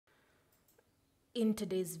In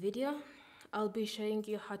today's video, I'll be showing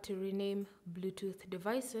you how to rename Bluetooth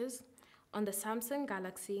devices on the Samsung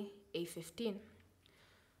Galaxy A15.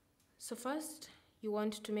 So first, you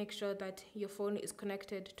want to make sure that your phone is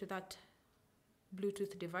connected to that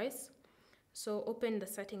Bluetooth device. So open the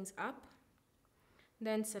Settings app,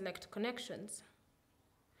 then select Connections.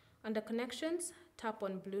 Under Connections, tap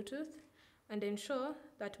on Bluetooth and ensure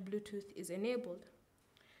that Bluetooth is enabled.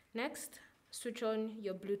 Next, switch on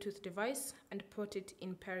your Bluetooth device and put it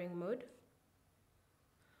in pairing mode.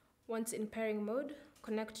 Once in pairing mode,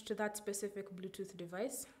 connect to that specific Bluetooth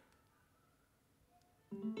device.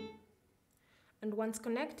 And once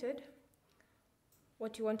connected,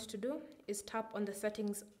 what you want to do is tap on the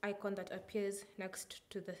settings icon that appears next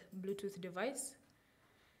to the Bluetooth device.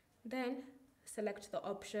 Then select the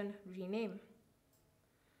option Rename.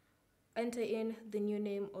 Enter in the new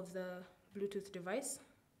name of the Bluetooth device.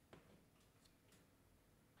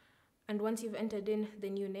 And once you've entered in the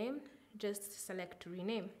new name, just select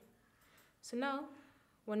Rename. So now,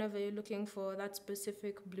 whenever you're looking for that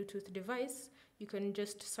specific Bluetooth device, you can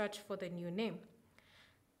just search for the new name.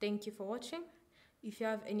 Thank you for watching. If you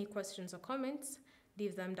have any questions or comments,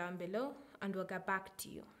 leave them down below and we'll get back to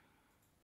you.